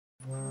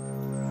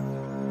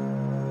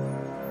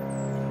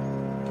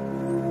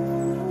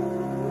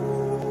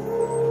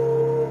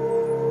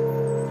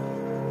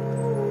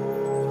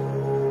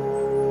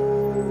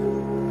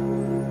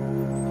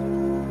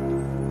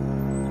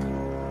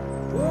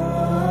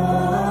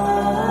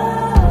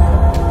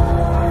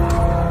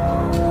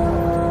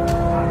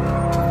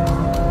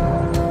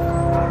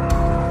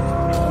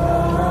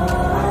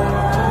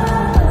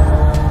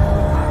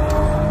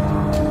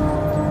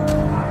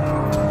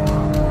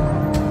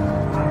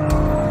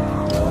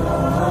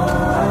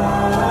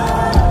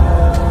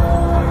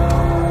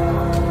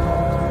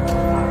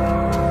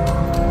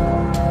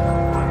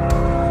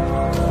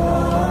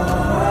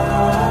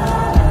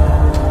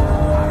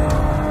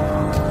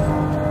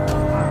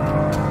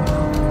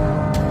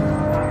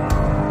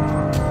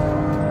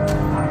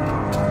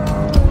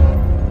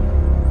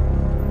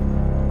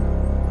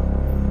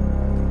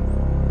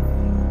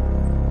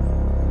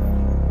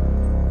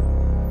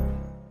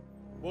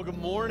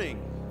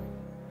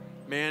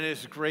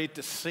great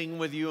to sing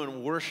with you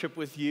and worship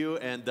with you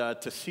and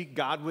to seek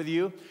God with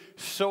you.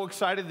 So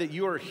excited that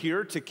you are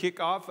here to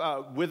kick off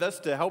with us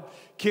to help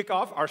kick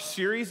off our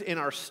series in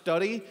our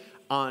study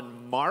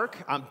on Mark.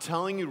 I'm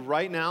telling you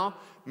right now,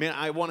 man,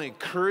 I want to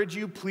encourage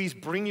you. Please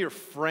bring your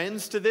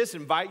friends to this.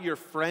 Invite your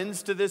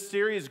friends to this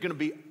series. It's going to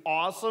be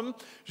awesome.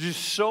 There's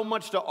just so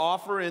much to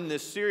offer in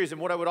this series.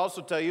 And what I would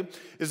also tell you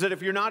is that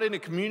if you're not in a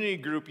community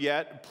group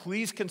yet,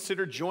 please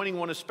consider joining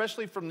one,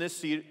 especially from this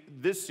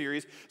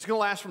series. It's going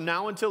to last from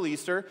now until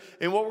Easter.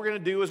 And what we're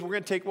going to do is we're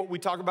going to take what we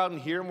talk about in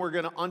here and we're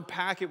going to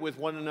unpack it with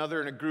one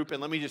another in a group.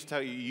 And let me just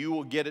tell you, you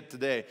will get it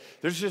today.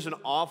 There's just an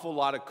awful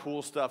lot of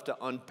cool stuff to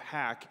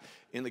unpack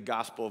in the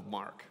Gospel of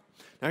Mark.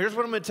 Now, here's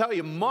what I'm going to tell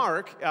you.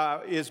 Mark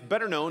is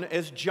better known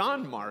as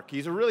John Mark.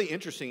 He's a really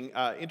interesting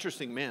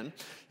man.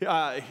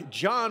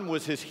 John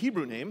was his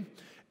Hebrew name,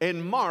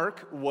 and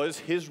Mark was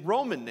his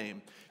Roman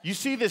name. You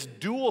see this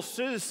dual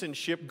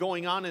citizenship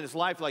going on in his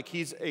life, like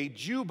he's a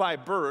Jew by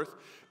birth,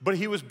 but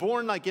he was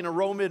born like in a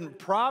Roman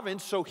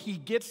province, so he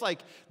gets like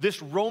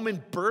this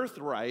Roman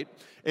birthright,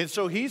 and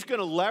so he's going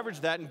to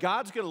leverage that, and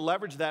God's going to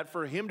leverage that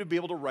for him to be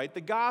able to write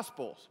the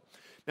Gospels.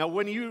 Now,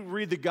 when you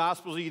read the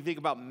Gospels, you think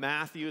about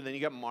Matthew, and then you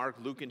got Mark,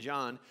 Luke, and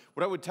John.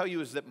 What I would tell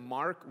you is that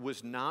Mark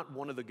was not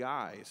one of the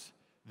guys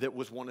that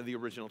was one of the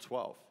original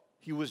 12.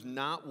 He was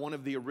not one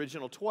of the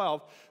original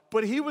 12,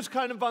 but he was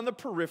kind of on the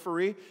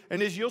periphery, and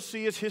as you'll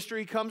see as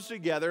history comes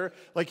together,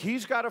 like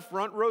he's got a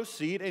front row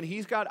seat, and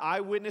he's got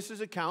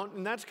eyewitnesses' account,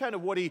 and that's kind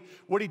of what he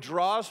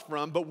draws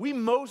from, but we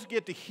most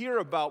get to hear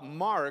about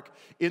Mark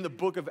in the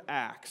book of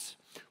Acts.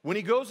 When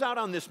he goes out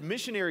on this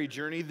missionary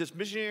journey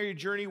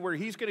where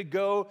he's going to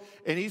go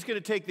and he's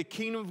going to take the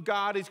kingdom of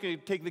God, he's going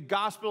to take the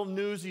gospel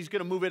news, he's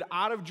going to move it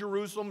out of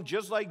Jerusalem,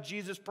 just like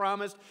Jesus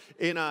promised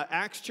in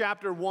Acts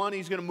chapter 1.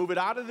 He's going to move it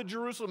out of the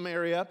Jerusalem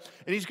area,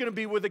 and he's going to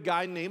be with a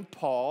guy named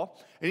Paul,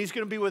 and he's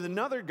going to be with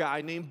another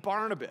guy named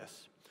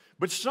Barnabas.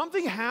 But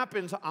something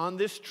happens on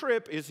this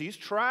trip as he's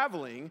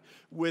traveling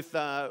with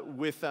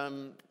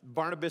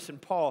Barnabas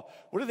and Paul.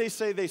 What do they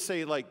say? They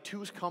say like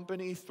two's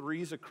company,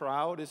 three's a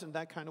crowd. Isn't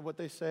that kind of what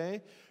they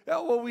say?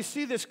 Yeah, well, we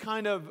see this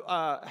kind of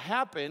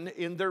happen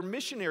in their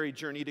missionary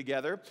journey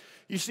together.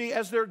 You see,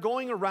 as they're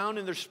going around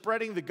and they're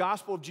spreading the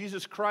gospel of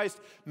Jesus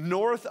Christ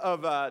north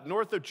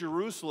of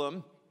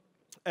Jerusalem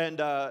and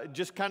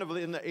just kind of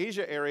in the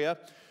Asia area,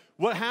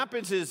 what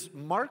happens is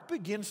Mark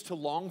begins to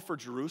long for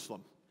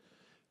Jerusalem.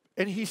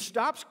 And he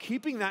stops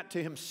keeping that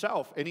to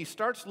himself, and he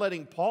starts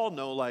letting Paul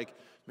know, like,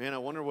 man, I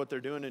wonder what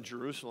they're doing in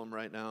Jerusalem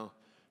right now.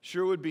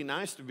 Sure would be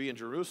nice to be in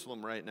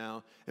Jerusalem right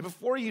now. And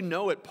before you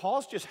know it,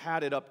 Paul's just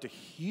had it up to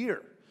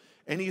here.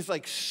 And he's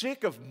like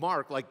sick of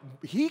Mark. Like,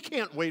 he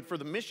can't wait for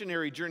the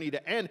missionary journey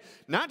to end,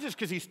 not just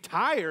because he's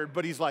tired,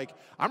 but he's like,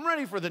 I'm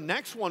ready for the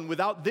next one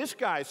without this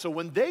guy. So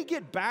when they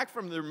get back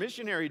from their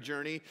missionary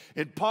journey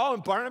and Paul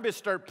and Barnabas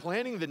start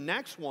planning the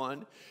next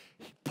one,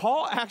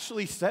 Paul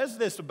actually says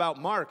this about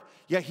Mark.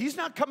 Yeah, he's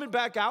not coming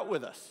back out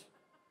with us.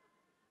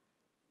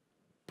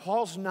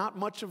 Paul's not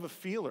much of a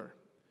feeler.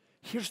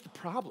 Here's the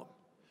problem.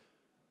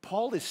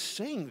 Paul is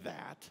saying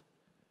that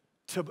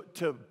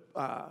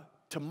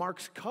to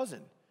Mark's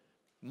cousin.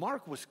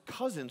 Mark was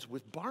cousins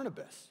with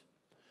Barnabas.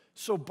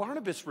 So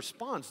Barnabas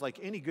responds like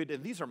any good,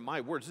 and these are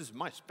my words, this is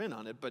my spin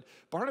on it, but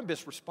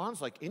Barnabas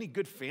responds like any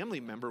good family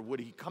member would.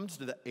 He comes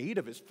to the aid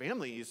of his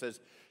family. He says,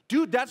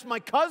 dude, that's my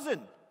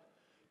cousin.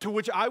 To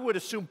which I would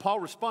assume Paul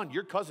respond,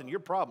 your cousin, your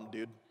problem,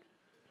 dude.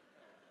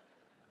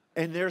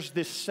 And there's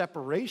this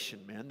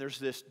separation, man. There's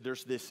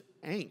this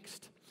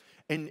angst.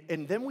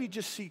 And then we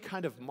just see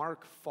kind of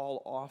Mark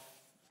fall off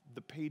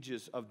the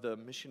pages of the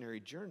missionary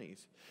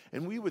journeys.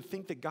 And we would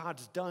think that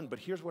God's done, but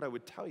here's what I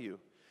would tell you,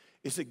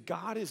 is that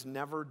God is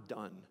never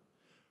done.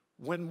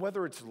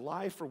 Whether it's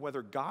life or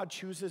whether God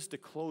chooses to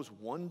close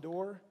one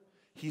door,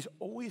 he's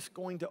always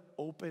going to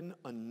open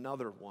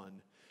another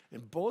one.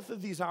 And both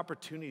of these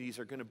opportunities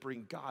are going to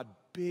bring God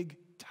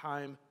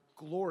big-time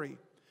glory.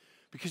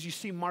 Because you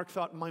see, Mark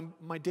thought,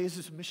 my days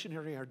as a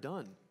missionary are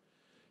done.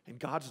 And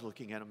God's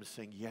looking at him and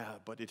saying, yeah,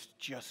 but it's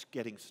just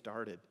getting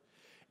started.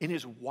 In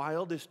his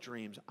wildest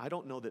dreams, I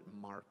don't know that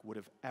Mark would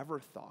have ever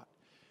thought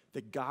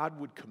that God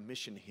would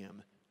commission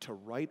him to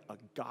write a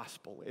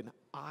gospel, an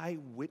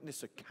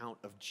eyewitness account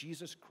of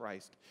Jesus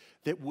Christ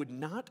that would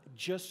not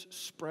just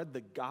spread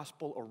the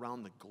gospel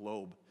around the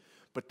globe,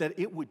 but that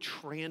it would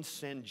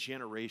transcend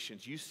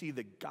generations. You see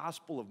the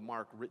Gospel of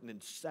Mark written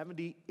in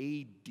 70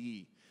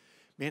 A.D.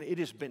 Man, it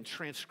has been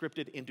transcribed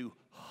into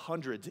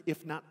hundreds,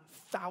 if not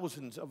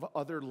thousands of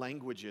other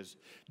languages.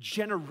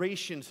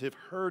 Generations have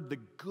heard the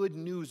good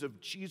news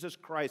of Jesus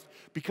Christ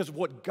because of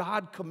what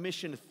God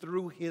commissioned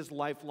through his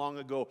life long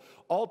ago.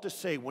 All to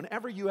say,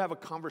 whenever you have a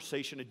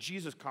conversation, a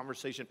Jesus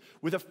conversation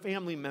with a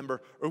family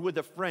member or with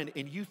a friend,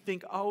 and you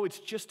think, oh, it's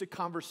just a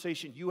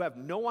conversation, you have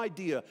no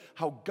idea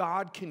how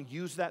God can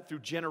use that through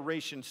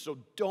generations. So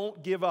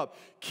don't give up.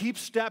 Keep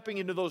stepping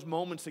into those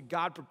moments that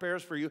God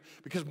prepares for you,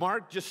 because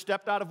Mark just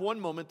stepped out of one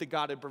moment that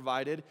God had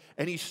provided,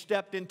 and he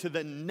stepped into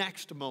the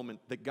next moment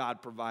that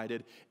God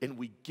provided, and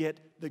we get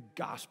the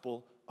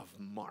Gospel of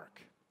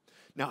Mark.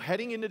 Now,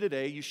 heading into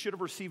today, you should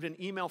have received an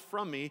email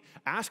from me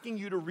asking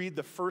you to read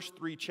the first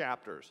 3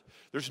 chapters.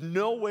 There's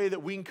no way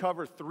that we can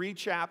cover 3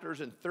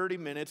 chapters in 30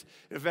 minutes.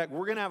 In fact,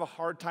 we're going to have a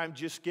hard time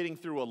just getting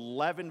through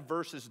 11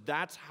 verses.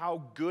 That's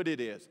how good it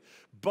is.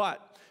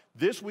 But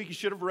this week, you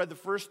should have read the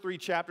first 3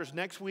 chapters.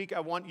 Next week, I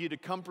want you to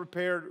come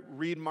prepared,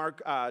 read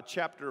Mark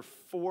chapter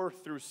 4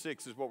 through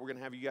 6 is what we're going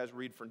to have you guys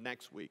read for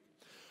next week.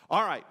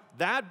 All right,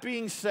 that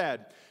being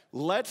said,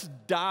 let's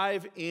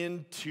dive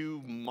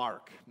into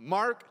Mark.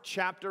 Mark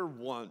chapter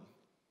 1.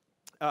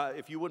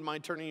 If you wouldn't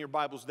mind turning your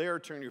Bibles there,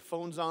 turn your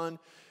phones on,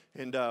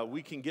 and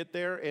we can get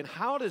there. And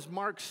how does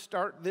Mark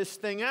start this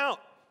thing out?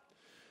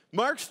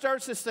 Mark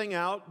starts this thing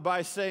out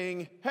by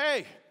saying,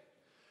 hey,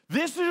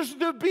 this is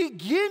the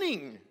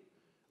beginning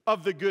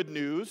of the good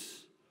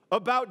news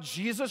about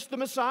Jesus the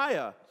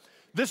Messiah,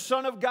 the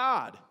Son of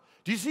God.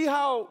 Do you see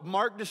how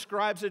Mark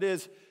describes it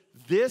as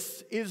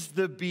this is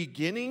the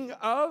beginning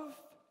of?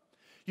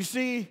 You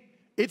see,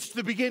 it's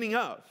the beginning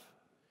of.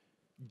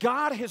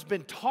 God has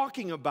been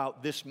talking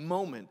about this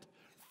moment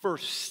for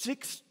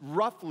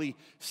roughly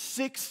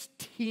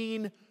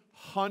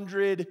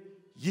 1,600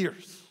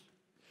 years.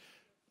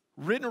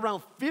 Written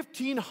around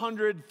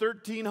 1500,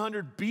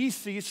 1300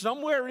 BC,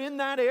 somewhere in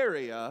that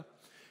area.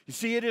 You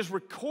see, it is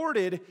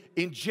recorded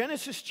in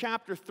Genesis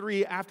chapter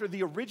 3 after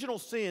the original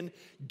sin.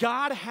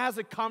 God has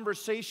a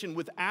conversation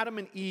with Adam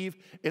and Eve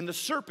and the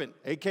serpent,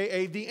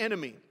 a.k.a. the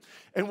enemy.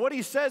 And what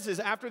he says is,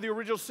 after the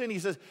original sin, he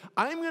says,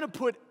 I'm going to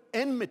put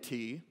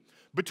enmity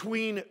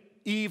between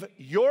Eve,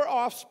 your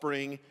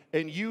offspring,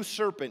 and you,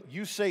 serpent,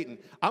 you, Satan.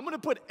 I'm going to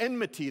put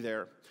enmity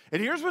there.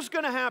 And here's what's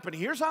going to happen.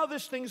 Here's how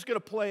this thing's going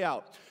to play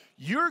out.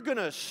 You're going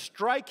to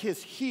strike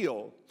his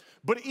heel,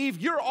 but Eve,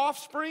 your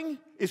offspring,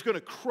 is going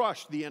to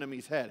crush the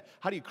enemy's head.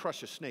 How do you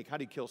crush a snake? How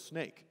do you kill a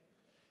snake?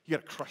 You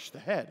got to crush the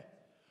head.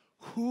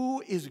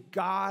 Who is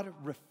God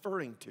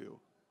referring to?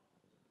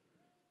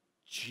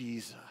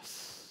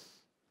 Jesus.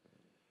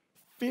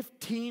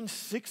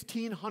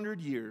 1,600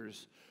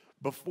 years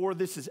before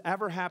this has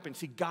ever happened.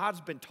 See,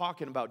 God's been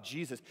talking about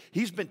Jesus.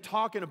 He's been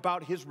talking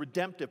about his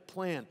redemptive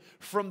plan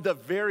from the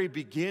very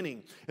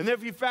beginning. And then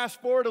if you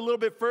fast forward a little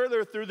bit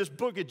further through this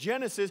book of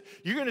Genesis,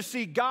 you're going to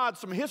see God,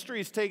 some history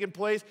is taking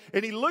place,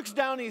 and he looks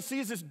down and he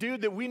sees this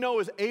dude that we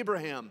know as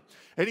Abraham.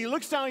 And he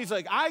looks down and he's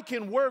like, I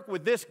can work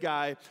with this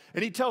guy.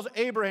 And he tells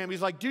Abraham,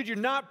 he's like, dude, you're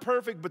not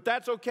perfect, but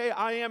that's okay.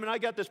 I am, and I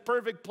got this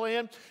perfect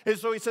plan. And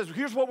so he says,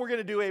 here's what we're going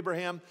to do,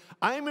 Abraham.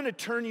 I'm going to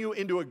turn you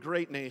into a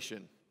great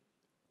nation.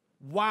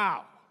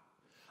 Wow.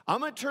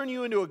 I'm going to turn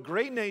you into a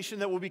great nation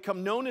that will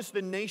become known as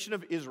the nation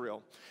of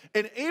Israel.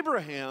 And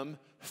Abraham,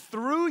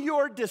 through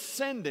your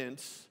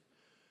descendants,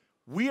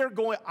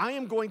 I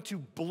am going to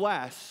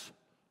bless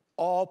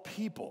all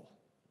people.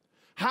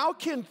 How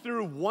can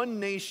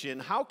one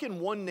nation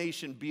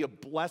be a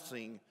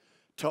blessing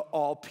to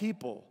all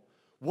people?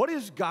 What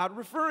is God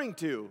referring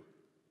to?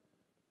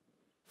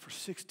 For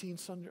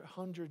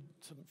 1,600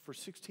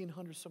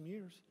 some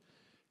years,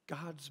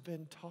 God's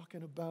been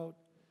talking about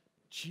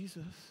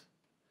Jesus.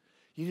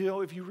 You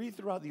know, if you read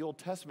throughout the Old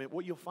Testament,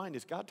 what you'll find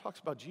is God talks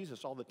about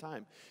Jesus all the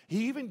time.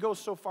 He even goes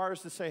so far as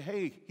to say,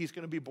 hey, he's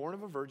going to be born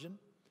of a virgin.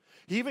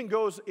 He even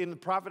goes in the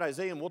prophet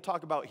Isaiah, and we'll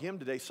talk about him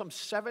today, some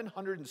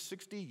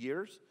 760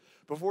 years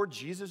before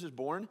Jesus is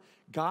born,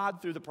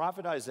 God, through the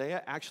prophet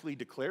Isaiah, actually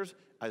declares,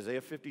 Isaiah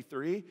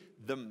 53,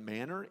 the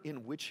manner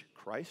in which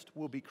Christ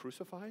will be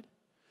crucified.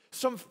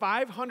 Some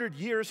 500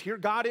 years, here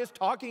God is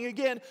talking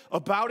again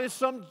about his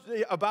son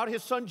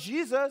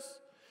Jesus.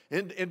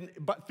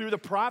 But through the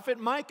prophet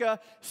Micah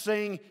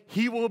saying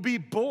he will be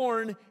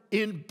born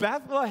in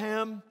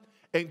Bethlehem.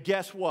 And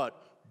guess what?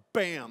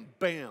 Bam,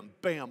 bam,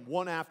 bam,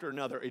 one after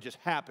another. It just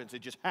happens,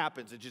 it just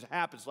happens, it just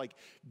happens. Like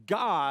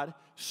God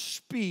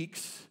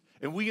speaks,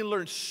 and we can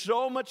learn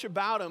so much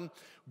about him.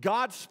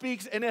 God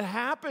speaks, and it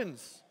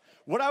happens.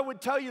 What I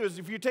would tell you is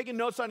if you're taking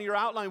notes on your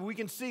outline, we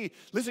can see,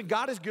 listen,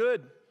 God is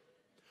good.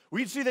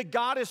 We can see that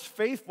God is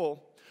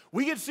faithful.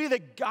 We can see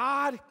that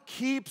God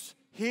keeps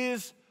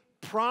his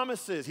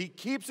promises. He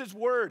keeps his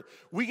word.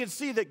 We can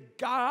see that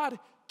God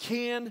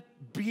can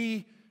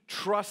be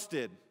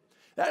trusted.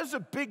 That is a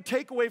big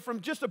takeaway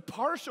from just a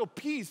partial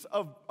piece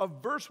of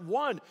verse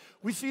 1.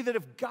 We see that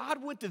if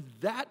God went to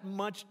that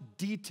much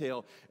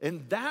detail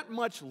and that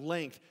much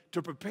length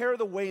to prepare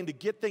the way and to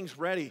get things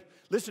ready,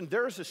 listen,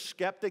 there is a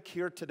skeptic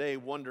here today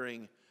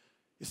wondering,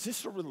 is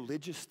this a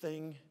religious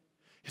thing?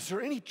 Is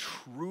there any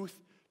truth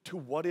to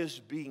what is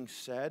being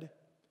said?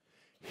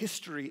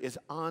 History is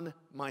on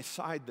my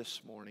side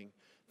this morning,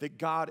 that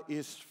God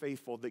is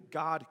faithful, that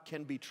God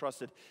can be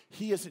trusted.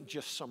 He isn't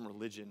just some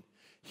religion.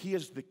 He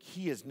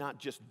is not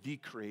just the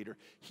creator.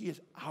 He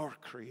is our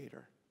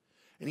creator.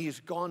 And he has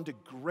gone to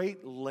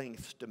great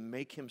lengths to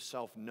make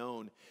himself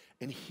known.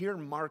 And here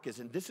Mark is,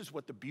 and this is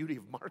what the beauty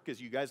of Mark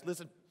is, you guys.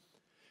 Listen,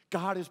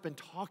 God has been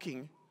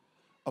talking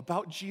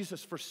about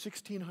Jesus for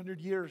 1,600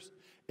 years.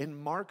 And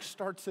Mark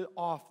starts it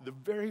off. The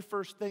very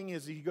first thing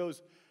is he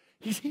goes,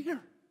 he's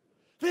here.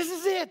 This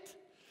is it.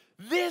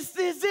 This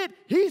is it.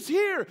 He's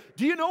here.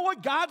 Do you know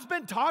what God's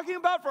been talking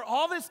about for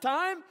all this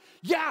time?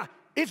 Yeah,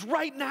 it's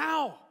right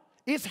now.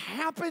 It's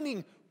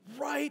happening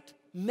right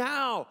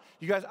now.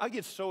 You guys, I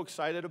get so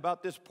excited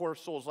about this. Poor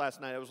souls last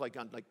night, I was like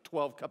on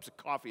 12 cups of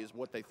coffee is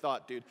what they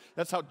thought, dude.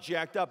 That's how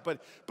jacked up. But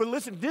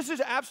listen, this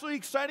is absolutely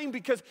exciting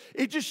because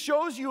it just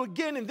shows you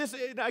again,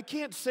 and I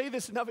can't say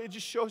this enough, it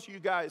just shows you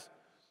guys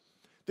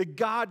that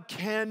God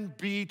can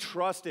be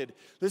trusted.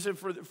 Listen,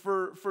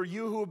 for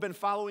you who have been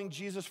following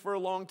Jesus for a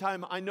long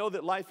time, I know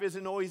that life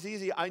isn't always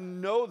easy. I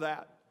know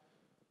that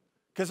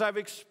because I've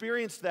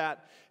experienced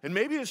that. And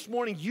maybe this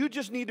morning you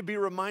just need to be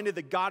reminded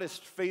that God is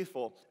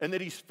faithful and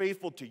that he's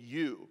faithful to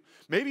you.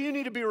 Maybe you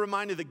need to be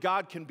reminded that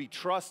God can be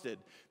trusted,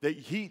 that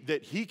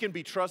he can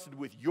be trusted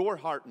with your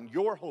heart and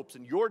your hopes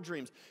and your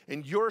dreams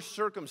and your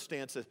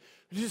circumstances.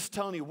 I'm just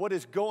telling you what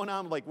is going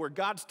on, like where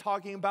God's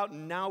talking about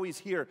and now he's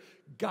here.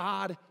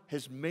 God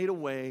has made a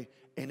way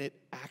and it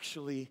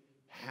actually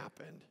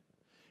happened.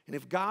 And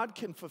if God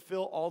can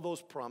fulfill all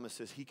those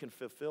promises, he can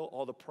fulfill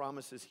all the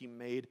promises he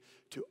made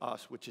to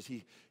us, which is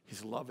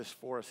his love is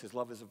for us. His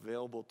love is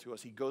available to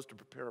us. He goes to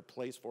prepare a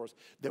place for us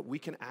that we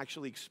can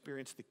actually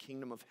experience the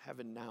kingdom of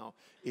heaven now.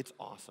 It's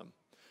awesome.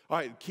 All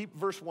right, keep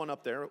verse 1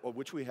 up there,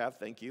 which we have.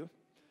 Thank you.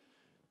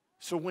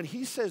 So when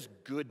he says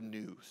good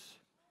news,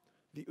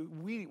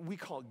 we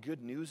call it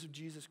good news of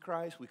Jesus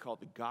Christ. We call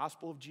it the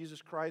gospel of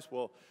Jesus Christ.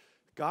 Well,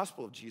 the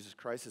gospel of Jesus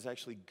Christ is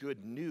actually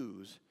good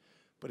news.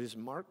 But as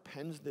Mark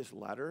pens this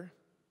letter,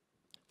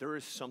 there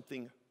is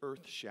something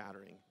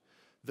earth-shattering.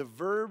 The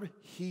verb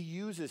he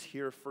uses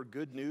here for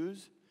good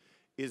news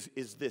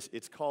is this.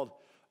 It's called,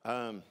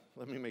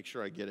 let me make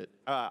sure I get it.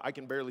 I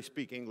can barely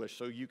speak English,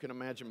 so you can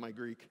imagine my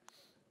Greek.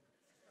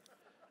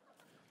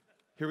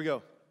 Here we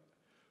go.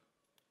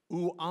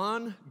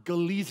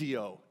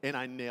 Euangelizio. And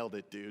I nailed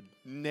it, dude.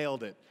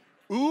 Nailed it.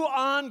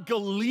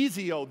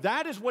 Euangelizio.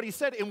 That is what he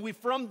said. And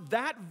from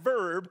that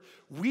verb,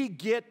 we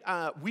get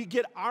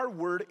our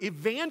word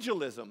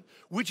evangelism,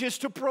 which is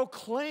to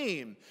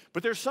proclaim.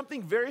 But there's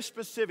something very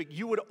specific.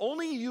 You would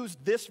only use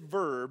this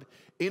verb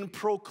in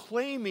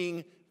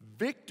proclaiming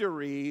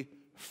victory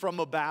from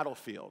a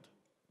battlefield.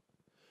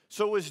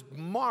 So as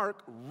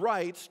Mark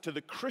writes to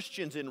the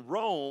Christians in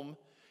Rome,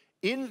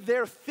 in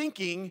their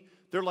thinking,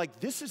 they're like,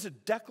 this is a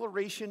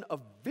declaration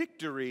of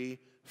victory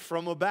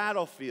from a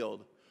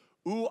battlefield.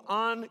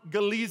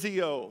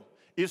 Euangelizio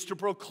is to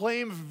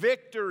proclaim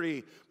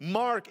victory.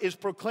 Mark is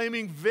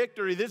proclaiming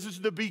victory. This is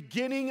the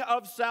beginning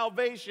of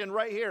salvation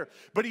right here.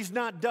 But he's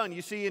not done.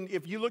 You see,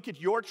 if you look at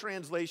your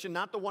translation,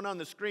 not the one on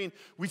the screen,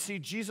 we see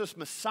Jesus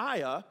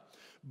Messiah.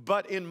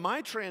 But in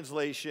my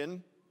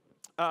translation,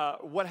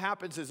 what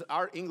happens is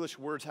our English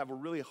words have a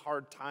really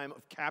hard time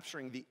of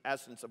capturing the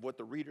essence of what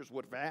the readers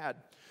would have had.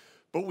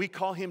 But we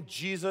call him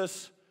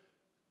Jesus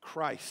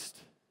Christ.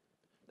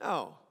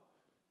 Now,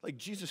 like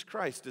Jesus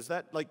Christ, is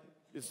that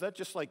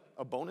just like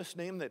a bonus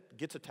name that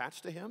gets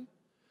attached to him?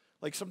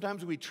 Like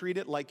sometimes we treat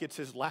it like it's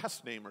his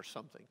last name or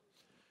something.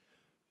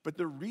 But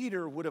the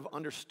reader would have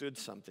understood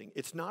something.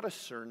 It's not a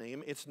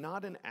surname. It's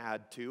not an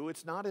add to.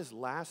 It's not his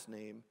last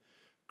name.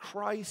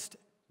 Christ,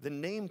 the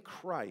name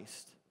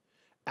Christ,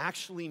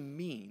 actually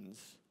means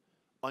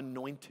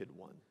anointed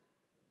one.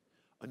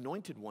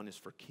 Anointed one is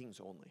for kings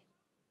only.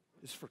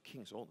 It's for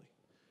kings only.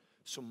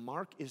 So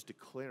Mark is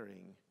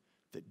declaring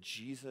that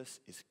Jesus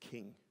is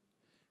king,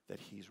 that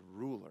he's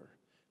ruler,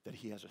 that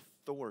he has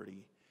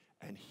authority,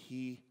 and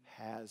he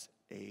has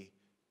a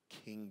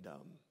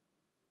kingdom.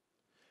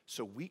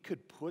 So we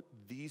could put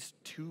these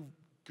two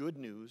good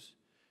news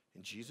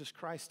and Jesus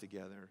Christ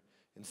together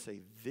and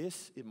say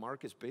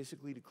Mark is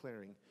basically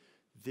declaring,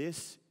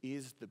 this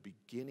is the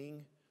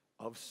beginning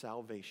of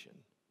salvation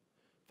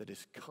that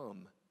has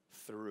come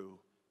through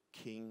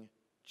King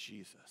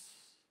Jesus.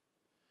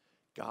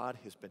 God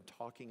has been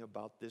talking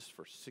about this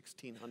for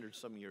 1,600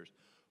 some years.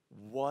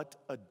 What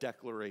a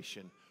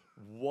declaration.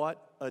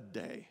 What a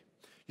day.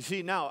 You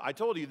see, now, I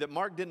told you that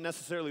Mark didn't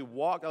necessarily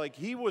walk, like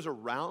he was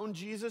around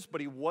Jesus,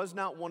 but he was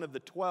not one of the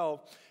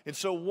 12. And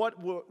so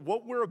what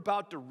we're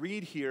about to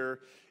read here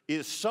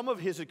is some of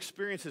his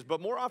experiences,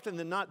 but more often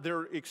than not,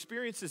 they're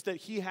experiences that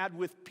he had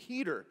with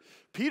Peter.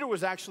 Peter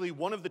was actually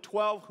one of the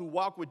 12 who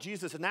walked with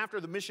Jesus, and after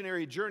the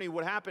missionary journey,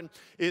 what happened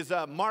is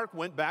Mark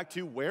went back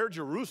to where?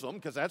 Jerusalem,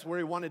 because that's where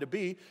he wanted to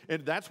be,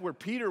 and that's where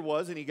Peter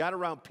was, and he got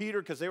around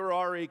Peter because they were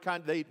already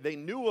they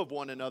knew of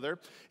one another.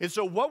 And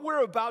so what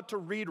we're about to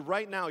read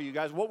right now, you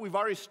guys, what we've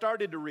already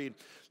started to read,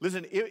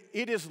 listen,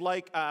 it is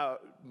like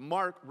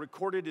Mark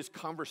recorded his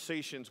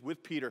conversations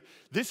with Peter.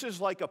 This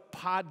is like a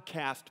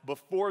podcast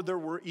before there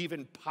were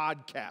even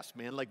podcasts,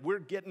 man. Like we're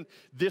getting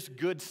this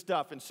good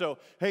stuff. And so,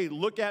 hey,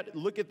 look at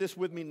this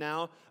with me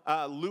now.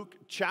 Luke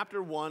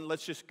chapter 1,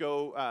 let's just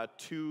go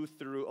 2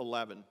 through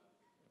 11.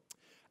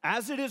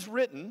 As it is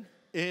written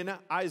in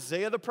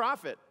Isaiah the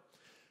prophet,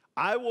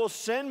 I will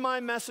send my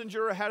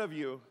messenger ahead of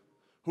you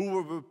who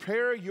will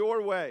prepare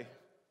your way.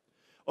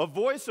 A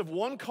voice of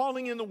one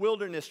calling in the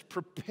wilderness,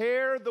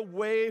 prepare the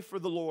way for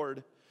the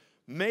Lord.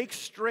 Make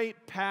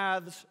straight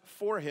paths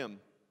for him.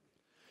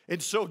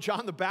 And so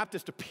John the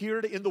Baptist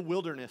appeared in the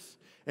wilderness,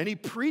 and he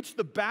preached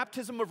the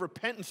baptism of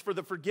repentance for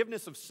the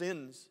forgiveness of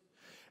sins.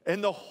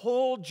 And the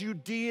whole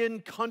Judean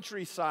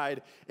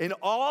countryside and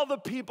all the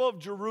people of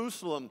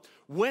Jerusalem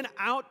went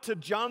out to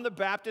John the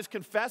Baptist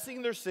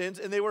confessing their sins,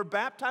 and they were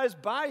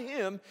baptized by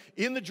him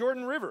in the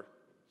Jordan River.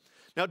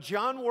 Now,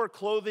 John wore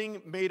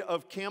clothing made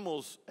of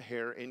camel's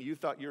hair, and you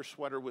thought your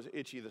sweater was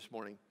itchy this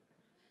morning.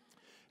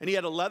 And he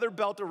had a leather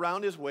belt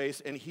around his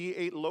waist, and he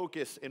ate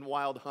locusts and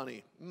wild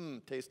honey.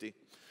 Tasty.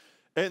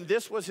 And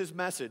this was his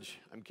message.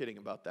 I'm kidding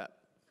about that.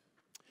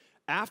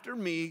 After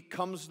me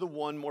comes the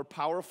one more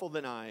powerful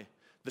than I,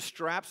 the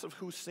straps of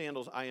whose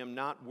sandals I am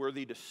not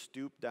worthy to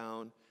stoop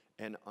down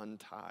and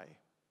untie.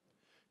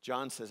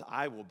 John says,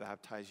 I will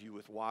baptize you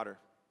with water,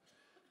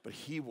 but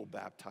he will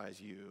baptize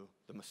you,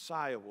 the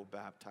Messiah will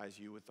baptize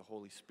you with the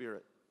Holy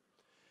Spirit.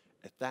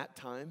 At that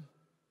time,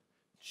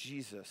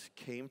 Jesus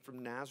came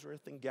from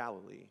Nazareth in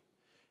Galilee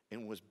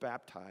and was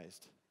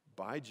baptized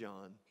by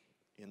John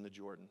in the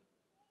Jordan.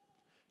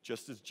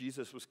 Just as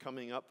Jesus was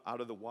coming up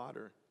out of the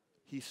water,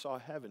 he saw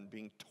heaven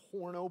being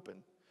torn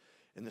open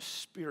and the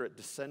Spirit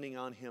descending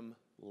on him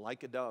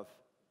like a dove.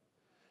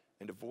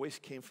 And a voice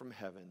came from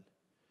heaven,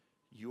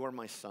 you are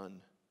my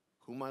Son,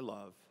 whom I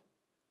love.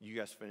 You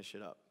guys finish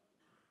it up.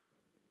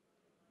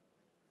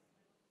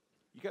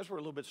 You guys were a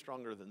little bit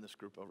stronger than this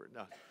group over.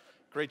 No,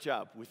 great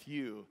job. With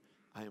you,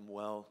 I am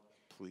well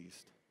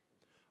pleased.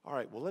 All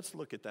right, well, let's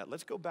look at that.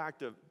 Let's go back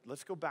to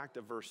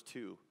verse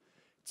 2.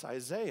 It's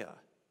Isaiah.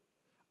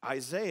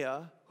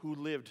 Isaiah, who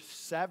lived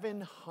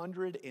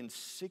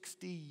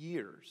 760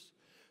 years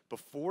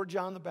before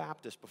John the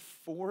Baptist,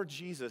 before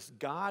Jesus.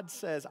 God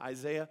says,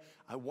 Isaiah,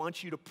 I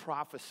want you to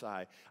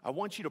prophesy. I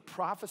want you to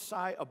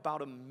prophesy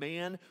about a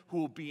man who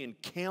will be in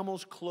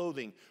camel's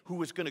clothing, who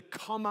is going to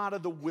come out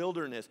of the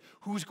wilderness,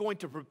 who's going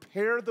to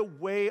prepare the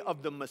way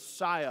of the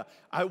Messiah.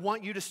 I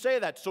want you to say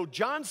that. So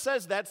John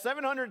says that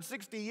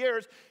 760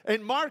 years,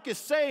 and Mark is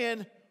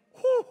saying,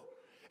 whew,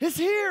 it's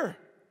here.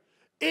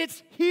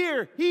 It's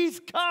here. He's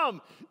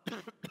come.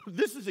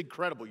 This is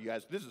incredible, you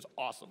guys. This is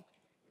awesome.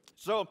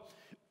 So,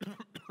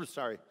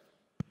 sorry.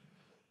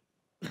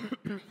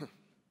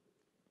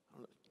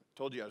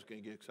 Told you I was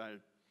going to get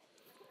excited.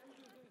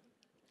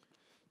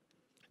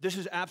 This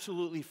is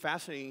absolutely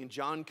fascinating. And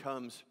John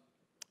comes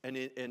and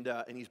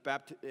he's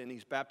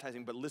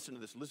baptizing. But listen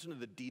to this. Listen to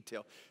the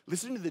detail.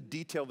 Listen to the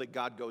detail that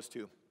God goes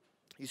to.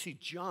 You see,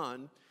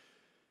 John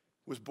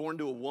was born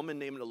to a woman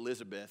named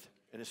Elizabeth,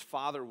 and his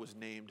father was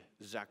named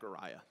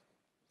Zechariah.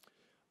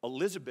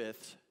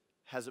 Elizabeth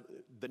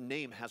the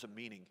name has a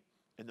meaning,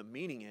 and the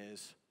meaning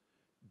is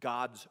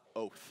God's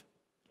oath.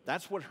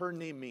 That's what her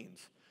name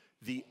means,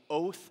 the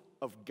oath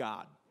of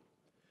God.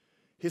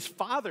 His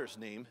father's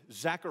name,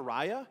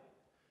 Zechariah,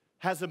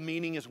 has a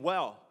meaning as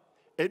well.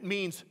 It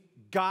means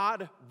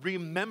God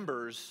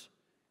remembers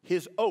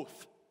his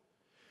oath.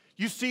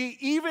 You see,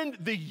 even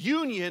the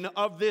union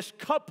of this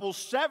couple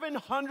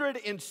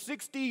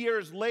 760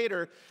 years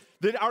later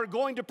that are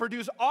going to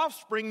produce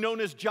offspring known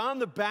as John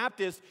the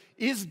Baptist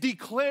is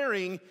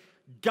declaring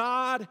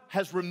God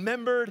has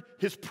remembered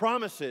his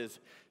promises.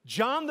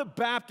 John the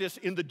Baptist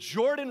in the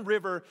Jordan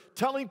River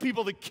telling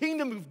people the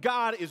kingdom of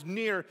God is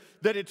near,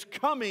 that it's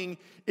coming,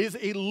 is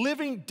a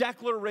living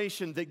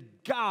declaration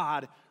that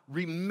God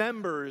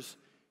remembers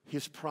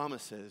his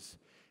promises.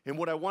 And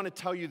what I want to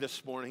tell you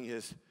this morning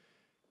is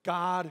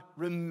God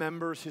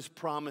remembers his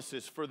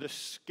promises. For the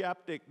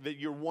skeptic that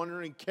you're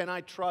wondering, can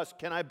I trust?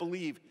 Can I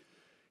believe?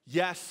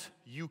 Yes,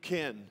 you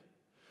can.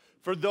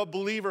 For the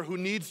believer who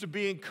needs to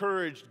be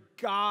encouraged,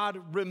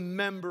 God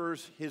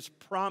remembers his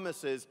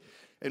promises.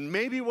 And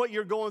maybe what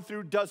you're going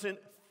through doesn't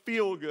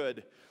feel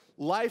good.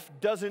 Life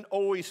doesn't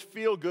always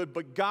feel good,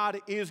 but God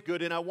is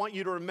good. And I want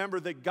you to remember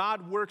that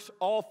God works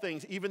all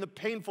things, even the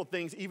painful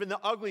things, even the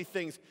ugly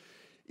things,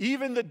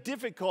 even the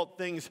difficult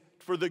things,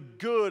 for the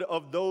good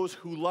of those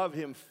who love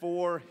him,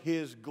 for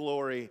his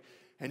glory.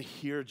 And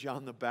here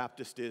John the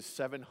Baptist is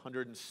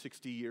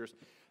 760 years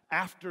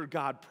after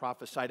God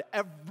prophesied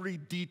every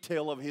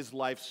detail of his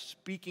life,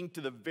 speaking to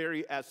the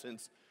very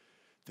essence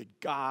that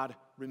God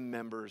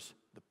remembers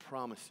the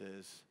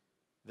promises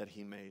that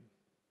he made.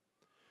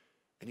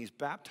 And he's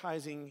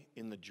baptizing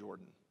in the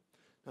Jordan.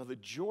 Now, the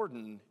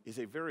Jordan is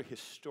a very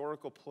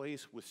historical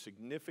place with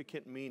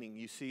significant meaning.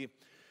 You see,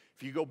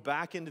 if you go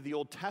back into the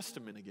Old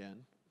Testament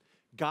again,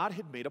 God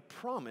had made a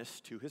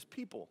promise to his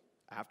people.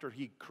 After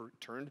he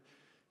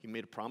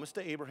made a promise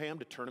to Abraham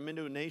to turn them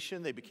into a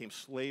nation. They became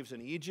slaves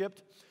in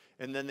Egypt.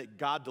 And then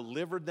God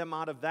delivered them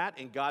out of that,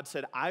 and God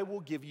said, I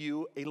will give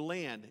you a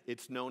land.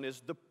 It's known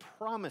as the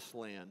Promised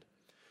Land.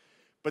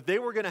 But they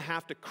were going to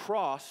have to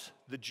cross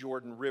the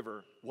Jordan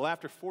River. Well,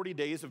 after 40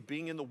 days of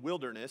being in the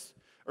wilderness,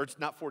 or it's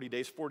not 40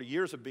 days, 40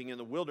 years of being in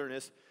the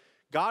wilderness,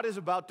 God is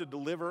about to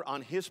deliver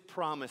on his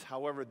promise.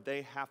 However,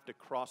 they have to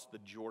cross the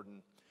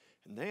Jordan.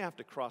 And they have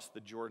to cross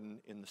the Jordan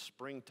in the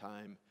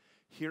springtime.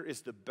 Here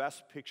is the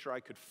best picture I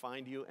could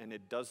find you, and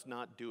it does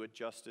not do it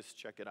justice.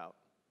 Check it out.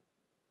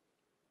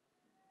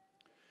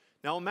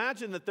 Now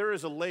imagine that there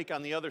is a lake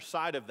on the other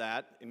side of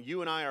that, and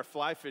you and I are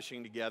fly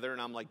fishing together, and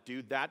I'm like,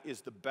 dude, that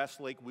is the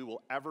best lake we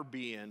will ever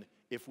be in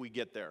if we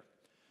get there.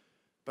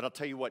 But I'll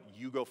tell you what,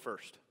 you go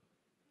first.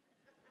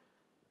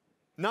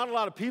 Not a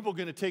lot of people are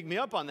going to take me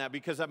up on that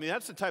because, I mean,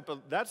 that's the type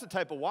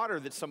of water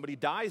that somebody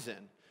dies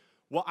in.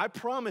 Well, I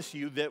promise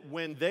you that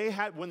when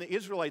the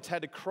Israelites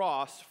had to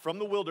cross from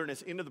the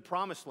wilderness into the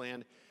promised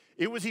land,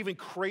 it was even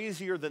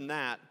crazier than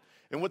that.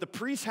 And what the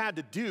priests had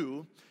to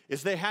do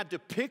is they had to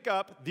pick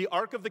up the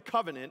Ark of the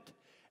Covenant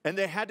and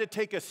they had to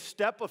take a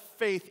step of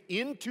faith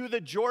into the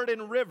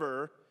Jordan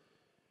River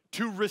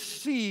to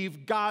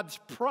receive God's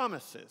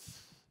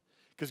promises.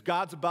 Because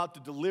God's about to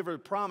deliver a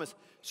promise.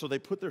 So they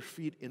put their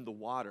feet in the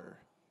water.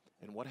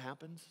 And what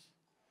happens?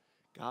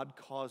 God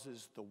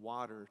causes the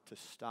water to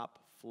stop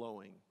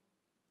flowing.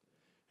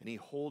 And he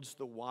holds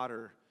the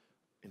water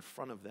in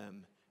front of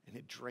them, and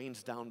it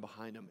drains down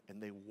behind them,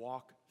 and they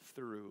walk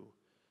through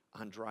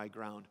on dry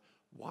ground.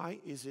 Why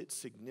is it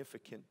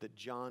significant that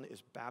John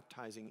is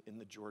baptizing in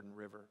the Jordan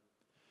River?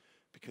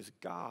 Because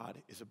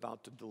God is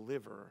about to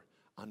deliver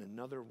on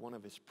another one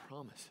of his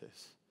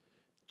promises.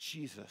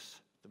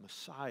 Jesus, the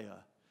Messiah,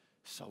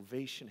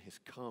 salvation has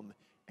come,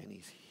 and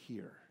he's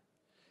here.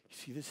 You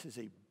see, this is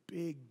a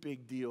big,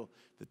 big deal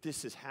that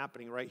this is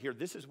happening right here.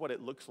 This is what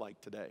it looks like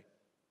today.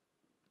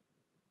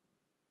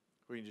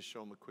 We can just show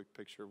them a quick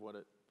picture of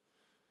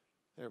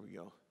there we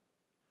go.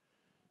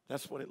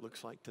 That's what it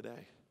looks like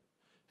today.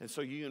 And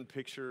so you can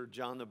picture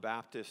John the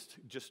Baptist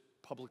just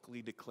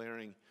publicly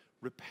declaring,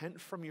 repent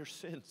from your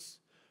sins,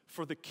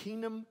 for the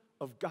kingdom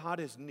of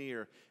God is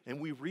near. And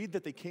we read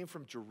that they came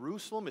from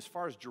Jerusalem, as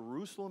far as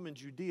Jerusalem and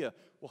Judea.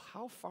 Well,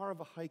 how far of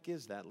a hike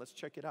is that? Let's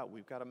check it out.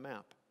 We've got a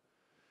map.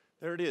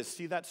 There it is.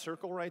 See that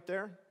circle right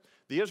there?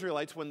 The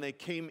Israelites, when they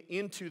came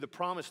into the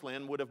promised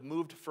land, would have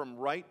moved from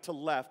right to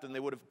left, and they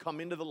would have come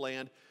into the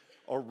land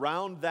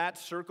around that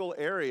circle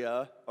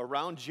area,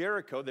 around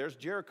Jericho. There's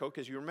Jericho,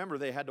 because you remember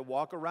they had to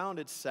walk around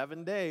it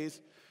 7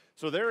 days.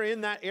 So they're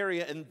in that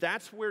area, and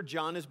that's where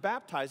John is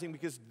baptizing,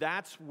 because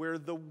that's where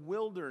the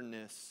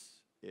wilderness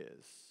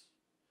is.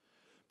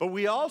 But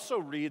we also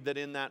read that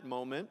in that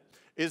moment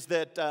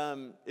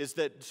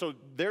so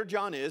there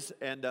John is,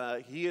 and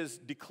he is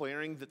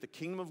declaring that the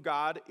kingdom of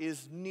God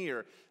is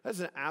near. That's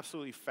an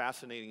absolutely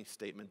fascinating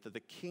statement, that the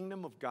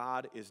kingdom of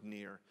God is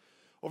near.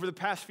 Over the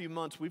past few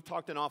months, we've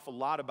talked an awful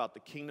lot about the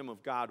kingdom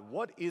of God.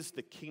 What is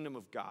the kingdom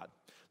of God?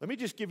 Let me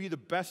just give you the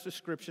best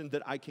description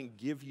that I can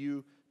give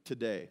you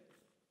today.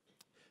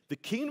 The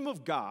kingdom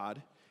of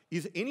God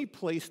is any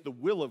place the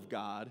will of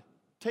God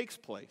takes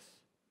place.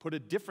 Put a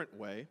different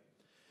way,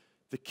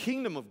 the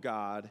kingdom of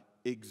God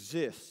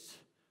exists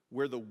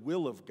where the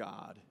will of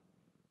God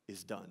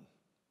is done.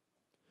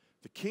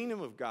 The kingdom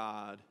of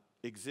God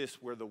exists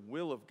where the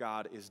will of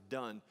God is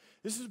done.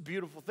 This is a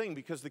beautiful thing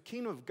because the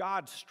kingdom of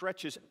God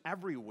stretches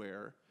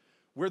everywhere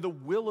where the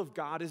will of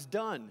God is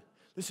done.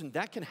 Listen,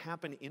 that can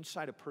happen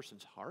inside a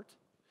person's heart.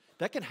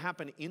 That can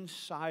happen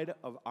inside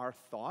of our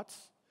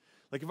thoughts.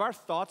 Like if our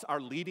thoughts are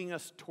leading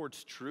us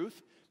towards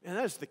truth, and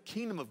that is the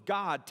kingdom of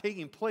God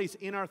taking place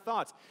in our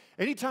thoughts.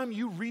 Anytime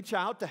you reach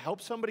out to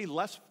help somebody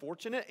less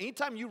fortunate,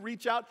 anytime you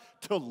reach out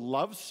to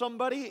love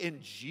somebody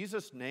in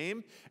Jesus'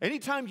 name,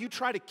 anytime you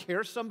try to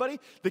care somebody,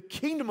 the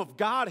kingdom of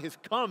God has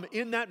come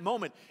in that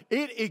moment.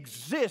 It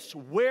exists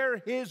where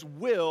his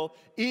will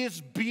is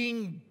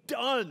being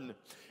done.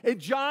 And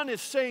John is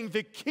saying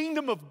the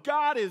kingdom of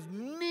God is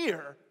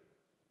near.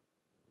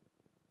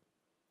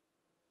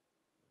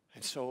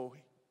 And so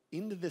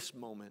into this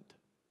moment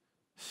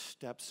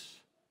steps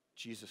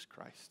Jesus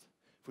Christ.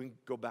 If we can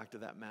go back to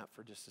that map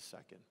for just a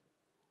second.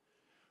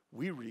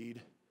 We read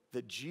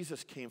that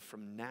Jesus came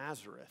from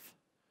Nazareth.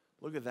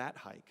 Look at that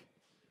hike.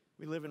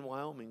 We live in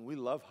Wyoming. We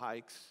love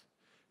hikes.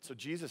 So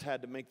Jesus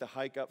had to make the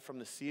hike up from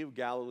the Sea of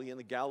Galilee in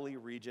the Galilee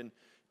region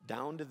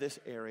down to this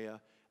area,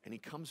 and he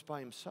comes by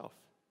himself.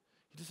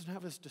 He doesn't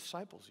have his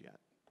disciples yet.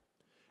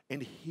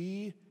 And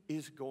he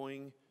is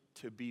going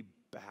to be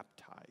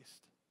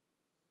baptized.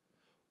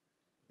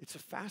 It's a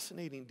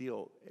fascinating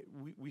deal.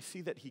 We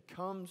see that he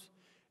comes,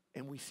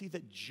 and we see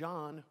that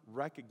John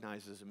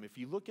recognizes him. If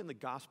you look in the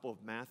Gospel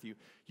of Matthew,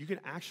 you can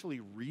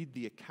actually read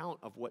the account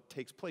of what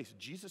takes place.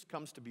 Jesus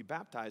comes to be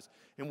baptized,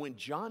 and when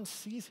John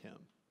sees him,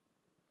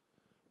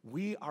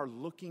 we are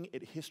looking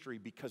at history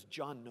because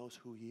John knows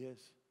who he is.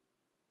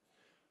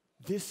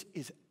 This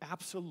is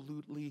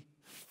absolutely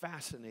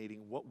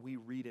fascinating what we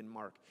read in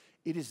Mark.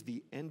 It is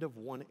the end of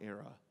one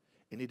era,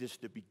 and it is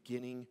the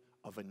beginning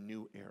of a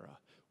new era.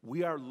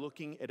 We are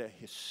looking at a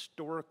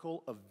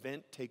historical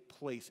event take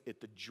place at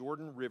the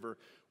Jordan River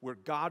where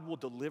God will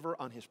deliver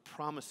on his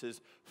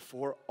promises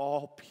for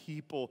all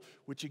people,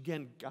 which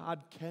again,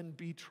 God can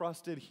be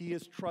trusted. He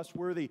is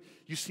trustworthy.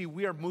 You see,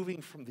 we are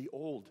moving from the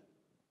old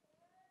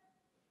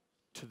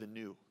to the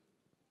new.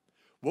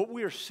 What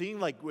we are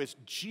seeing, like as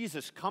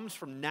Jesus comes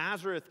from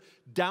Nazareth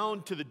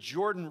down to the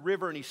Jordan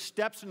River and he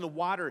steps in the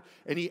water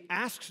and he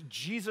asks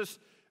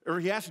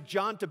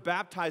John to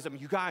baptize him.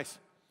 You guys,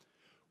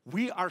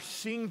 we are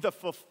seeing the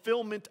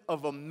fulfillment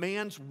of a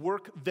man's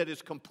work that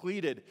is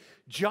completed.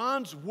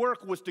 John's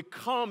work was to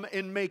come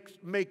and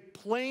make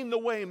plain the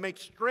way, make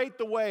straight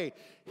the way.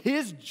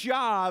 His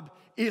job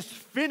is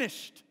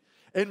finished.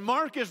 And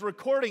Mark is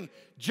recording,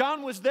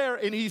 John was there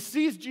and he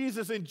sees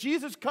Jesus and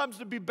Jesus comes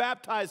to be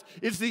baptized.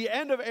 It's the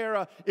end of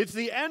era. It's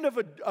the end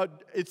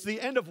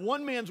of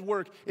one man's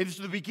work. And it's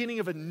the beginning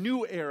of a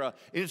new era.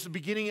 And it's the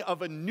beginning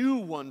of a new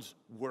one's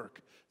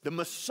work. The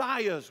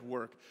Messiah's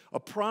work. A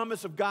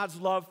promise of God's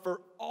love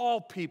for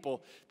all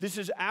people. This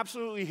is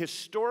absolutely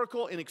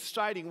historical and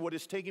exciting what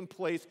is taking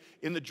place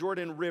in the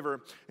Jordan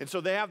River. And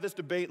so they have this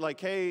debate like,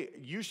 hey,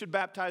 you should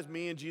baptize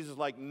me. And Jesus is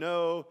like,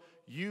 no,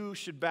 you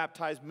should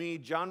baptize me.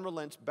 John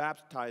relents,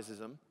 baptizes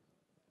him.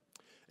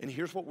 And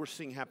here's what we're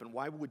seeing happen.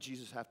 Why would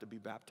Jesus have to be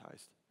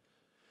baptized?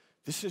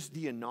 This is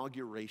the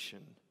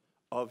inauguration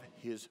of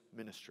his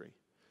ministry.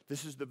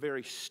 This is the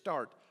very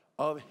start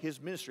of his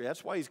ministry.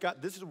 That's why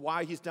this is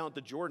why he's down at the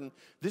Jordan.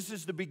 This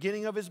is the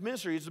beginning of his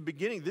ministry. It's the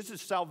beginning. This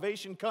is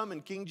salvation come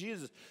in King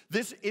Jesus.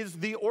 This is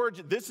the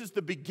origin. This is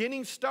the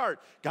beginning start.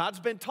 God's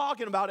been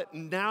talking about it.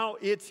 Now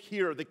it's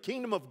here. The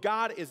kingdom of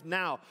God is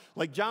now.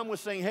 Like John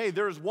was saying, hey,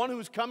 there's one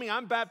who's coming.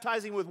 I'm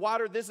baptizing with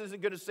water. This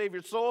isn't going to save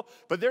your soul.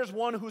 But there's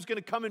one who's going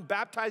to come and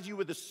baptize you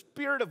with the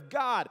Spirit of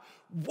God.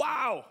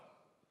 Wow.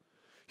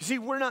 You see,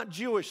 we're not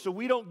Jewish, so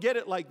we don't get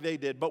it like they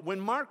did. But when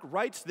Mark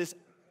writes this,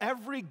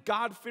 every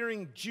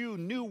God-fearing Jew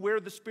knew where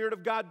the Spirit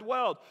of God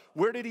dwelled.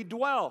 Where did he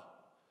dwell?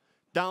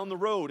 Down the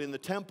road in the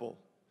temple.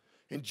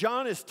 And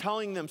John is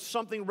telling them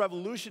something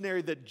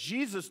revolutionary, that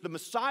Jesus, the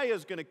Messiah,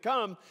 is going to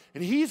come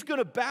and he's going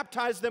to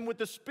baptize them with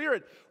the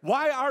Spirit.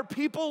 Why are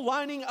people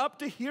lining up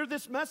to hear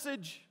this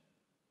message?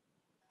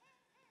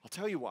 I'll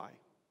tell you why.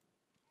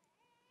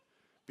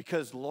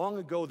 Because long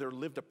ago there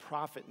lived a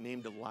prophet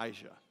named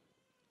Elijah.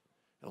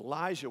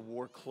 Elijah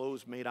wore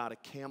clothes made out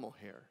of camel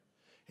hair.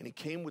 And he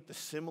came with the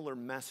similar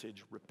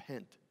message,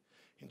 repent.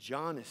 And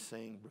John is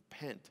saying,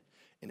 repent.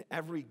 And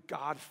every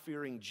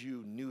God-fearing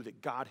Jew knew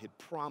that God had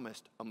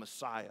promised a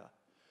Messiah.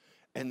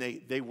 And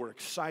they were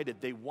excited.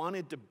 They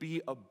wanted to be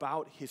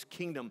about his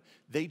kingdom.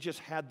 They just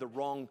had the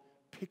wrong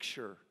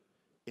picture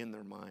in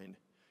their mind.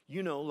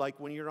 You know, like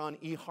when you're on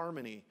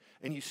eHarmony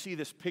and you see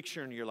this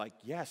picture and you're like,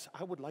 yes,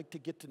 I would like to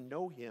get to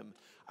know him.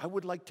 I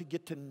would like to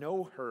get to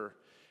know her.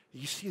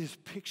 You see this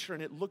picture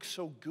and it looks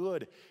so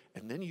good.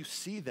 And then you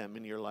see them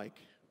and you're like,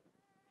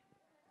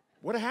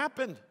 what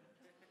happened?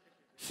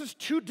 This is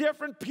two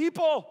different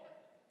people.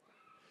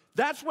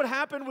 That's what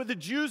happened with the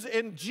Jews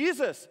and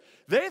Jesus.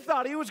 They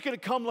thought he was going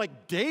to come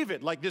like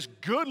David, like this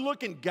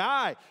good-looking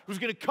guy who's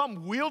going to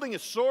come wielding a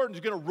sword and is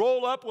going to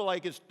roll up with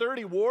like his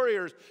 30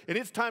 warriors, and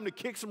it's time to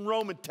kick some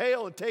Roman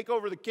tail and take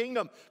over the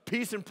kingdom,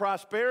 peace and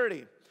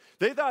prosperity.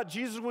 They thought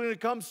Jesus was going to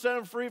come set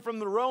them free from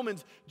the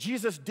Romans.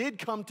 Jesus did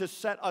come to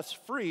set us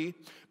free,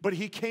 but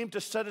he came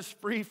to set us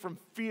free from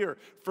fear,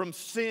 from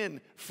sin,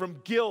 from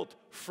guilt,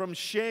 from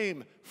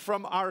shame,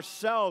 from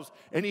ourselves.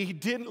 And he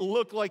didn't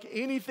look like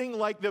anything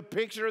like the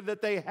picture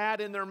that they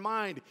had in their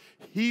mind.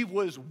 He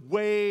was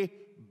way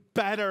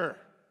better.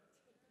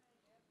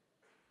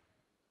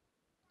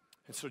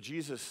 And so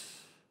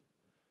Jesus,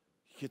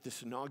 you get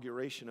this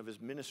inauguration of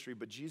his ministry,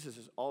 but Jesus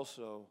is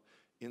also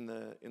in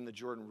the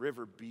Jordan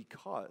River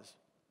because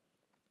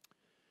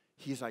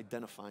he is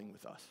identifying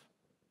with us.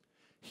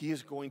 He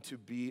is going to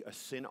be a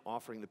sin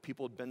offering. The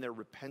people had been there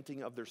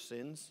repenting of their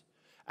sins,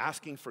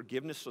 asking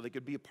forgiveness so they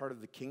could be a part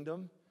of the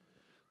kingdom.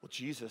 Well,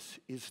 Jesus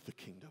is the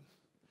kingdom,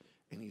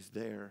 and he's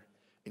there,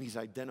 and he's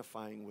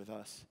identifying with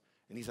us,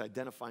 and he's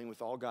identifying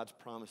with all God's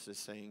promises,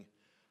 saying,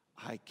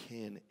 I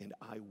can and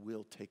I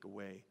will take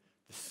away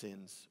the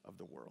sins of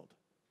the world.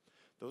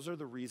 Those are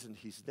the reasons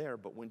he's there.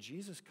 But when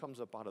Jesus comes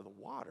up out of the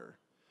water,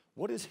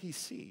 what does he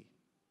see?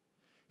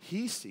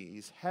 He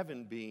sees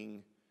heaven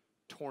being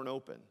torn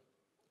open.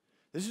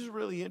 This is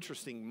really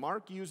interesting.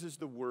 Mark uses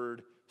the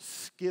word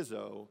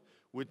schizo,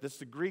 that's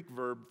the Greek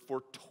verb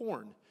for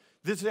torn.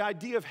 This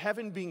idea of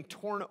heaven being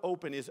torn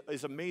open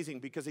is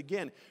amazing because,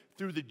 again,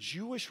 through the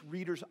Jewish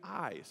reader's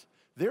eyes,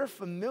 they're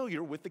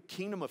familiar with the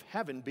kingdom of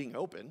heaven being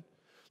open.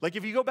 Like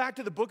if you go back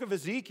to the book of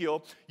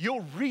Ezekiel,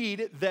 you'll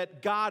read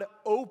that God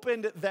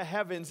opened the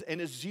heavens and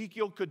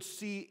Ezekiel could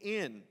see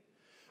in.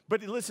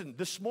 But listen,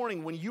 this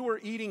morning when you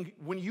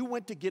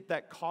went to get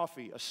that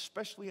coffee,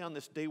 especially on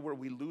this day where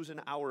we lose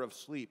an hour of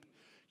sleep,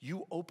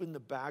 you opened the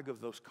bag of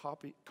those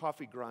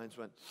coffee grinds,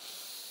 went,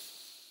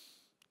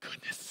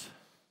 goodness.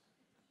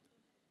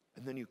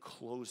 And then you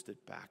closed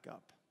it back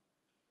up.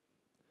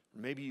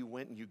 Or maybe you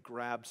went and you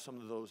grabbed some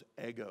of those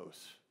Eggos,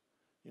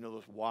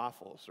 those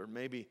waffles, or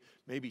maybe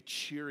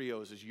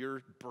Cheerios is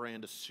your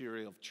brand of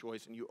cereal of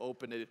choice, and you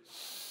opened it,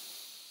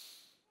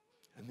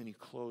 and then you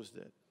closed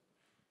it.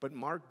 But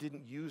Mark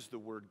didn't use the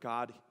word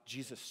God.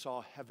 Jesus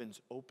saw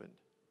heavens opened.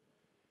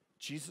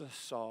 Jesus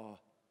saw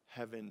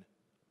heaven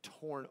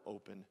torn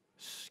open,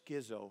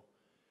 schizo.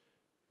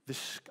 This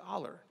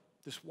scholar,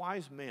 this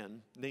wise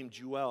man named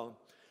Joel,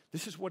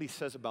 this is what he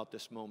says about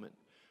this moment.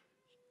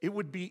 It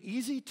would be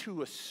easy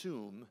to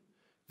assume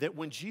that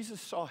when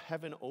Jesus saw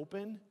heaven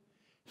open,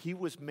 he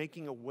was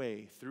making a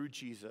way through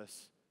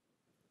Jesus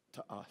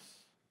to us.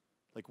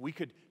 Like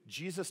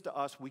Jesus to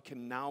us, we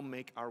can now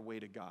make our way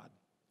to God.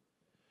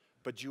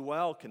 But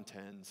Joel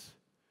contends,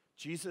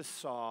 Jesus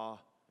saw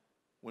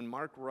when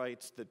Mark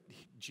writes that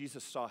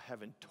Jesus saw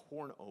heaven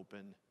torn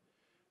open,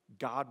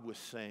 God was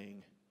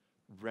saying,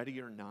 ready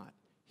or not,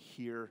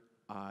 here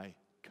I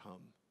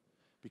come.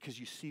 Because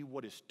you see,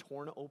 what is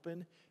torn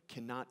open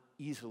cannot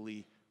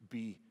easily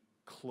be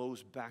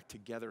closed back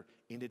together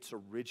in its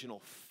original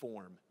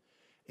form.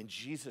 And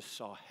Jesus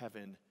saw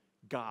heaven,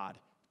 God,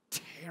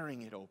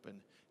 tearing it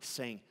open,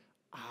 saying,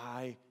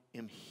 I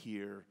am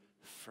here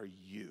for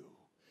you.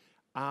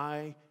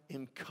 I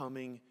am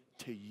coming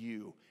to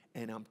you,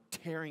 and I'm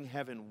tearing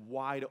heaven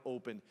wide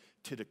open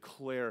to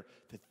declare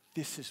that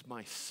this is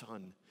my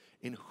Son,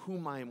 in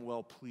whom I am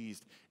well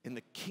pleased, and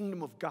the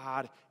kingdom of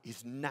God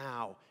is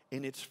now,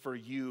 and it's for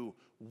you.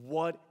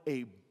 What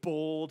a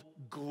bold,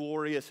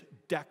 glorious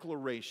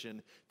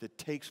declaration that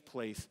takes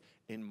place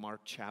in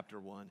Mark chapter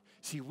 1.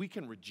 See, we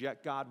can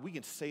reject God, we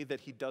can say that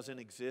he doesn't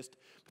exist,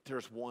 but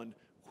there's one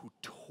who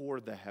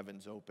tore the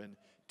heavens open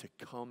to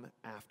come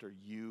after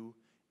you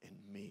and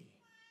me.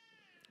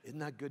 Isn't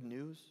that good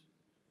news?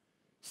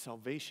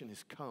 Salvation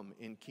has come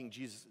in King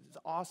Jesus. It's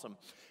awesome.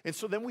 And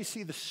so then we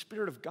see the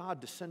Spirit of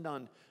God descend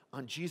on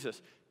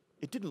Jesus.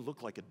 It didn't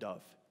look like a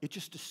dove. It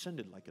just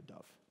descended like a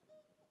dove.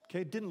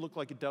 Okay, it didn't look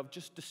like a dove,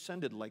 just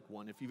descended like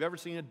one. If you've ever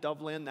seen a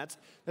dove land,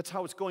 that's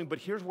how it's going. But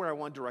here's where I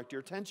want to direct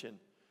your attention.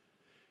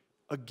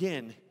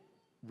 Again,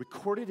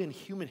 recorded in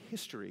human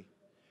history,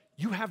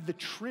 you have the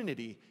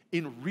Trinity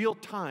in real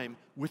time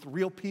with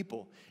real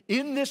people.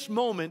 In this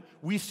moment,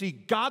 we see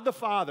God the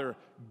Father,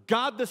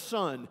 God the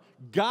Son,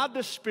 God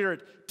the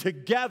Spirit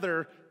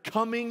together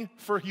coming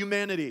for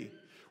humanity.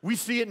 We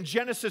see it in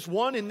Genesis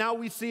 1, and now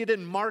we see it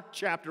in Mark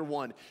chapter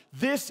 1.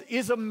 This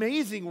is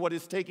amazing what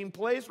is taking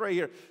place right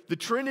here. The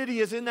Trinity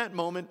is in that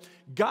moment.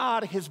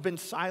 God has been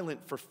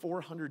silent for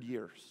 400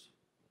 years.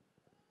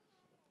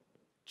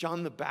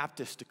 John the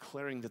Baptist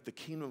declaring that the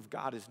kingdom of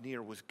God is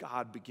near was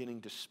God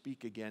beginning to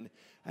speak again.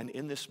 And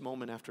in this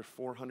moment, after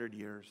 400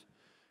 years,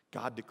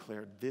 God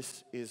declared,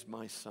 this is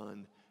my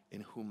Son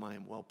in whom I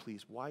am well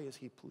pleased. Why is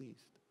he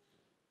pleased?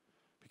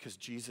 Because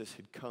Jesus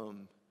had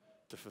come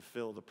to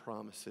fulfill the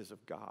promises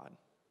of God.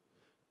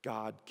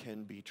 God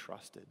can be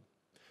trusted.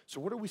 So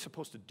what are we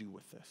supposed to do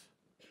with this?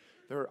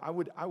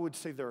 I would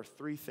say there are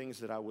three things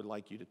that I would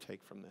like you to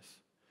take from this.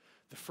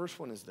 The first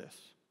one is this: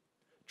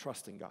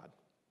 trusting God.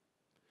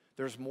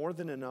 There's more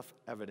than enough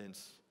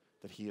evidence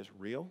that he is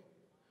real,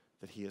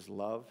 that he is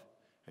love,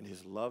 and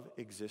his love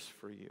exists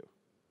for you.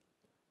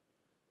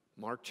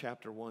 Mark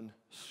chapter 1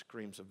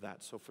 screams of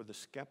that. So for the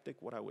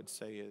skeptic, what I would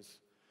say is,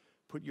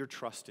 put your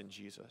trust in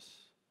Jesus.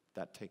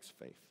 That takes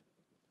faith.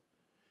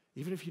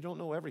 Even if you don't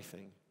know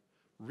everything,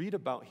 read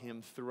about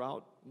him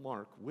throughout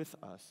Mark with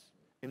us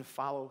and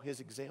follow his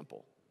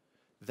example.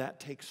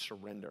 That takes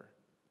surrender.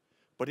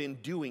 But in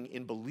doing,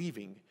 in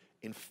believing,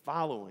 in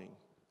following,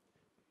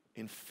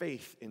 in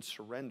faith, in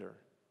surrender,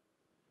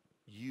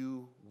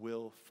 you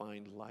will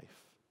find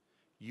life.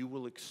 You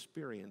will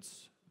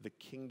experience the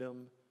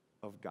kingdom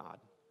of God.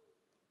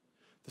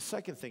 The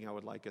second thing I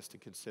would like us to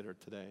consider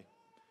today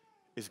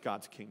is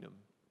God's kingdom.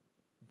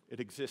 It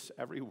exists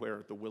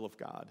everywhere the will of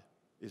God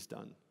is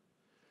done.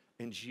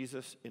 And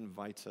Jesus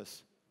invites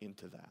us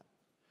into that.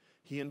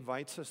 He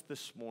invites us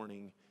this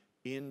morning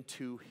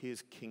into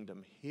his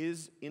kingdom.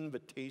 His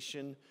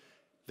invitation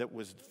that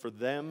was for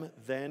them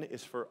then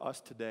is for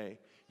us today.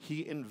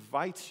 He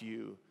invites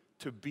you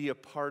to be a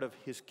part of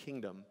his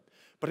kingdom.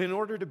 But in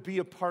order to be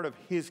a part of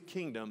his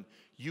kingdom,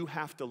 you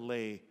have to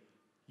lay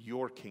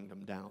your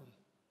kingdom down,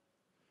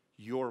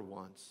 your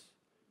wants,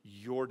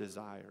 your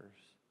desires,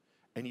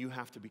 and you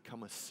have to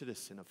become a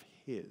citizen of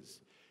his.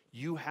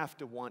 You have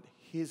to want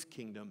his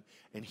kingdom,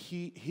 and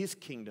his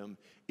kingdom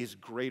is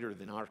greater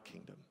than our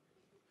kingdom.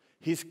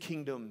 His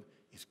kingdom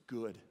is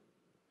good.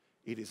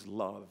 It is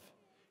love.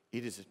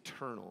 It is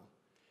eternal.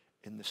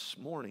 And this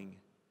morning,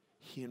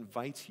 he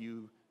invites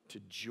you to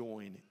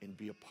join and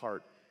be a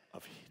part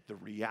of the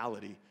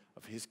reality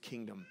of his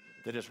kingdom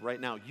that is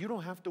right now. You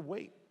don't have to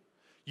wait.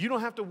 You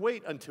don't have to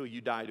wait until you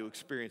die to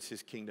experience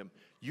his kingdom.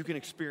 You can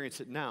experience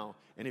it now.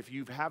 And if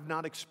you have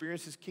not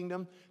experienced his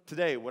kingdom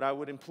today, what I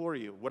would implore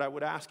you, what I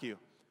would ask you,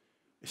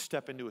 is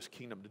step into his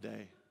kingdom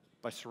today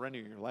by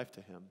surrendering your life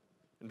to him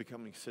and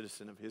becoming a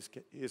citizen of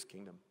his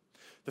kingdom.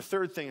 The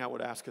third thing I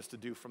would ask us to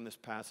do from this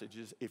passage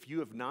is, if you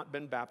have not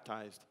been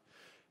baptized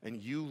and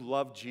you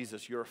love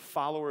Jesus, you're a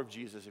follower of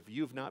Jesus, if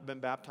you have not been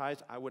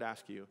baptized, I would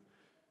ask you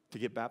to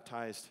get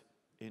baptized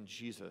in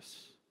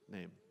Jesus'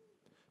 name.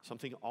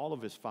 Something all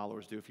of his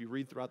followers do. If you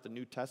read throughout the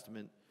New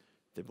Testament,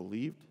 they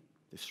believed,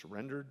 they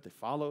surrendered, they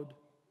followed,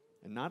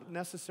 and not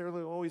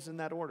necessarily always in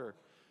that order.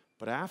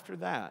 But after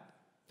that,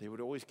 they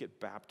would always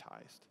get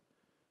baptized,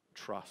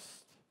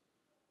 trust,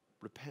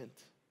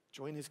 repent,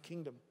 join his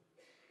kingdom,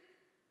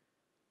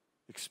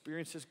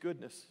 experience his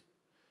goodness,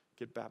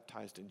 get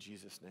baptized in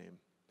Jesus' name.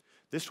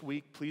 This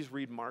week, please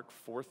read Mark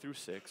 4 through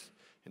 6.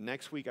 And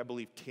next week, I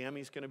believe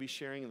Tammy's going to be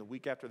sharing. And the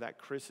week after that,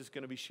 Chris is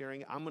going to be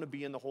sharing. I'm going to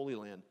be in the Holy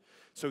Land.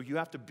 So you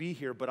have to be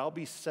here, but I'll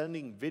be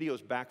sending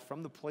videos back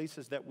from the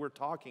places that we're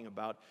talking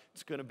about.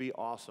 It's going to be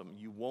awesome.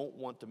 You won't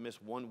want to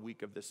miss 1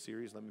 week of this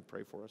series. Let me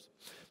pray for us.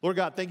 Lord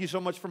God, thank you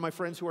so much for my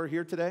friends who are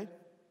here today.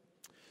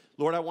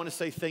 Lord, I want to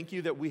say thank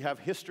you that we have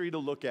history to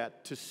look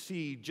at to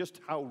see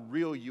just how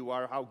real you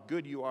are, how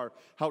good you are,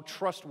 how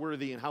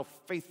trustworthy and how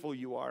faithful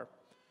you are.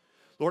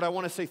 Lord, I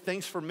want to say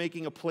thanks for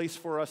making a place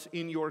for us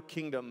in your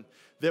kingdom,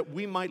 that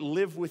we might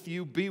live with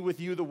you, be with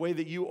you the way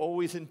that you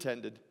always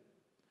intended.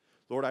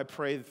 Lord, I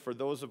pray for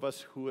those of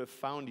us who have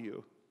found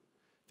you,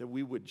 that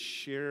we would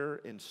share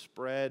and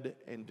spread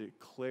and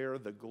declare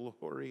the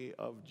glory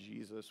of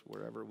Jesus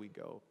wherever we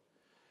go.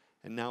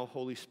 And now,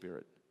 Holy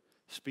Spirit,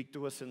 speak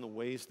to us in the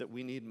ways that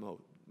we need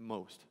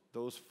most,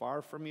 those far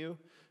from you,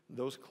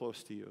 those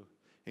close to you.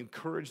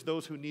 Encourage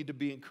those who need to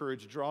be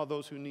encouraged. Draw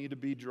those who need to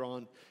be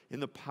drawn. In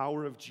the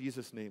power of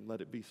Jesus' name, let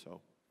it be so.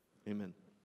 Amen.